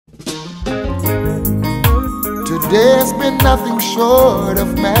Today's been nothing short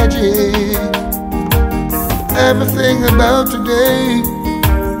of magic. Everything about today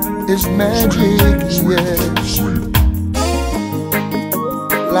is magic, yes.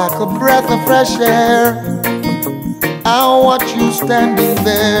 Like a breath of fresh air, I watch you standing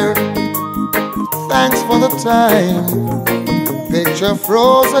there. Thanks for the time, picture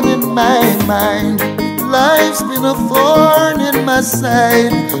frozen in my mind. Life's been a thorn in my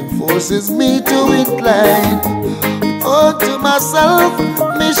side, forces me to incline. Unto myself,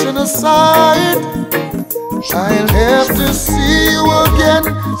 mission aside, I'll have to see you again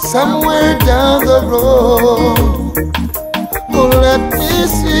somewhere down the road. Oh, let me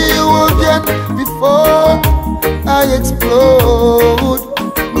see you again before I explode.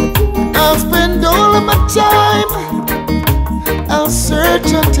 I'll spend all of my time, I'll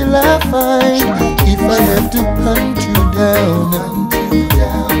search until I find. If I have to hunt you down,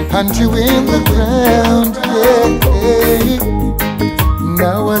 hunt you in the ground, yeah.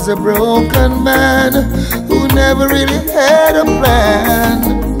 Now as a broken man who never really had a plan,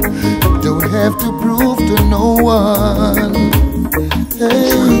 don't have to prove to no one,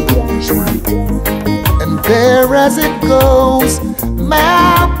 hey. And there as it goes,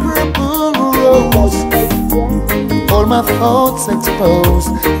 my purple rose, all my thoughts exposed,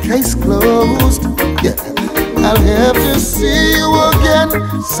 case closed, yeah. I'll have to see you again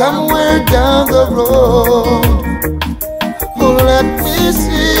somewhere down the road. Oh, let me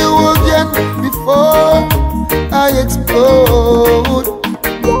see you again before I explode.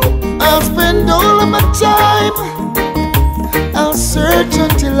 I'll spend all of my time, I'll search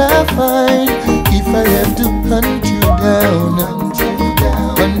until I find. If I have to hunt you down,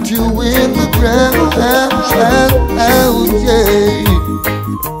 hunt you in the ground, yeah.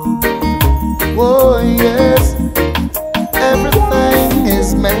 Oh yes, everything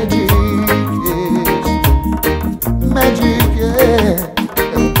is magic, yes. Magic, yeah.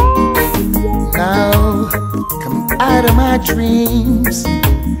 Now come out of my dreams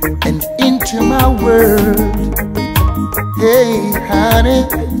and into my world. Hey honey,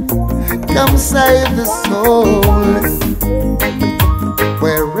 come save the soul.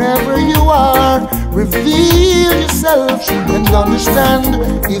 Wherever you are, reveal yourself and understand.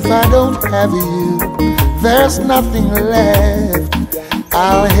 If I don't have you, there's nothing left.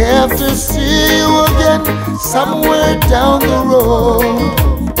 I'll have to see you again somewhere down the road.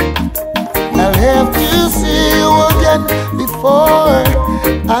 I'll have to see you again before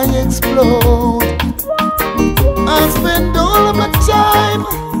I explode. I'll spend all of my time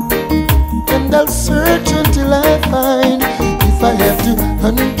and I'll search until I find. If I have to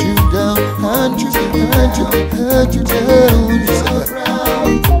hunt you down, hunt you down,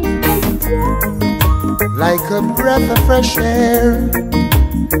 like a breath of fresh air,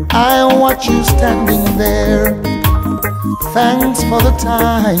 I watch you standing there. Thanks for the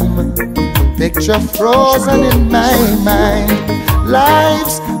time, picture frozen in my mind.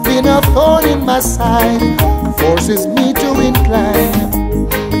 Life's been a thorn in my side, forces me to incline.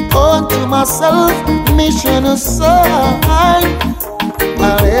 Unto myself, mission aside,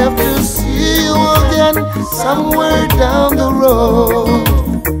 I'll have to see you again somewhere down the road.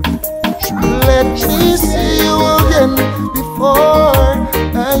 Let me see you again before